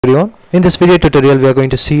Everyone, in this video tutorial we are going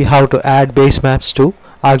to see how to add base maps to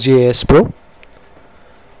ArcGIS Pro.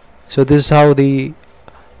 So this is how the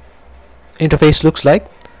interface looks like.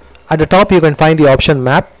 At the top you can find the option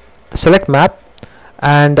map, select map,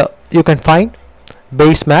 and you can find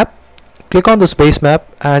base map. Click on this base map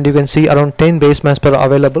and you can see around 10 base maps are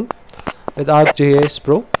available with ArcGIS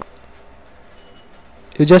Pro.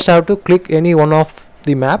 You just have to click any one of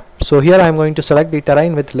the map. So here I am going to select the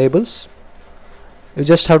terrain with labels. You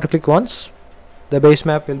just have to click once, the base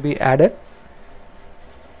map will be added.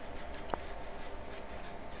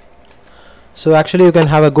 So actually you can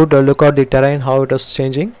have a good look at the terrain, how it is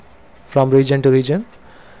changing from region to region.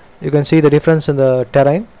 You can see the difference in the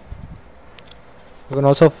terrain. You can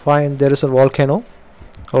also find there is a volcano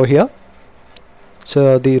over here,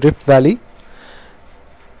 so the Rift Valley.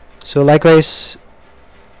 So likewise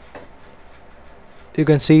you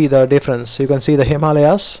can see the difference. You can see the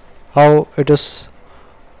Himalayas, how it is,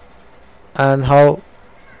 and how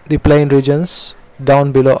the plain regions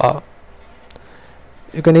down below are.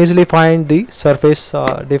 You can easily find the surface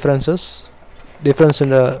difference in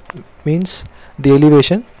the means the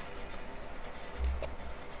elevation.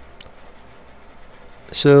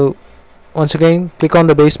 So once again click on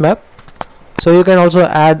the base map. So you can also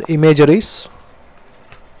add imageries,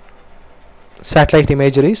 satellite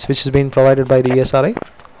imageries, which has been provided by the SRI.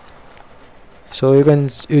 So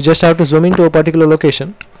you just have to zoom into a particular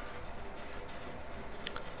location.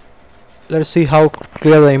 Let's see how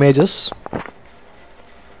clear the image is.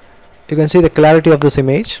 You can see the clarity of this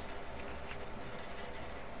image.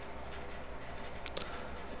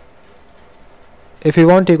 If you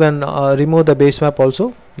want, you can remove the base map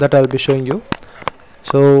also, that I'll be showing you.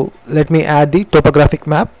 So let me add the topographic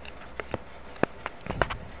map.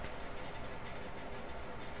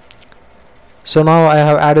 So now I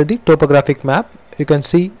have added the topographic map. You can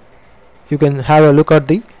see, you can have a look at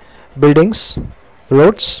the buildings,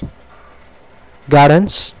 roads,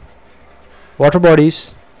 gardens, water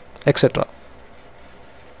bodies, etc.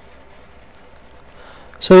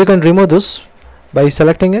 So you can remove this by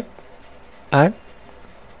selecting it and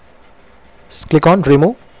click on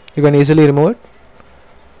remove. You can easily remove it.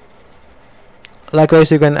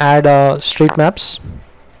 Likewise you can add street maps.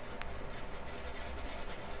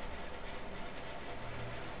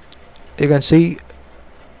 You can see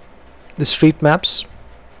the street maps.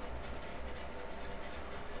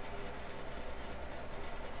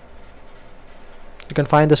 You can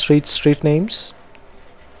find the street names,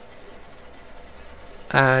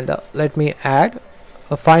 and let me add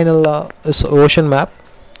a final this ocean map,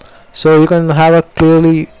 so you can have a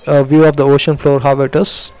clearly view of the ocean floor, how it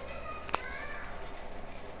is.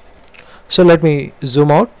 So let me zoom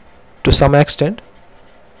out to some extent.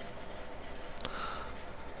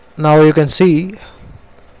 Now you can see in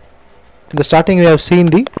the starting we have seen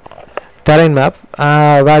the terrain map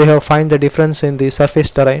where you have find the difference in the surface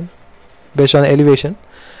terrain based on the elevation.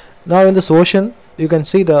 Now in this ocean you can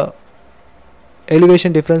see the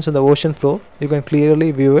elevation difference in the ocean floor. You can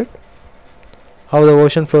clearly view it, how the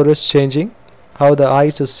ocean floor is changing, how the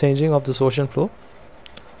ice is changing of this ocean floor.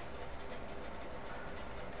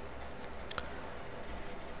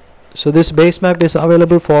 So this base map is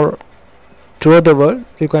available for throughout the world.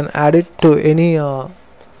 You can add it to any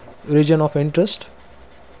region of interest,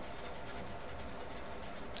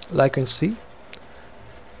 like you can see.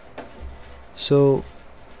 So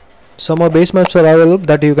some more base maps are available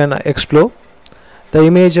that you can explore. The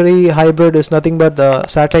imagery hybrid is nothing but the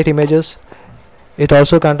satellite images. It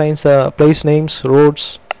also contains place names,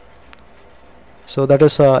 roads. So that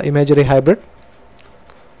is imagery hybrid.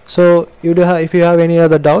 So if you have any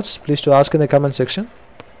other doubts, please do ask in the comment section.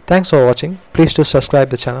 Thanks for watching. Please do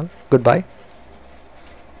subscribe the channel. Goodbye.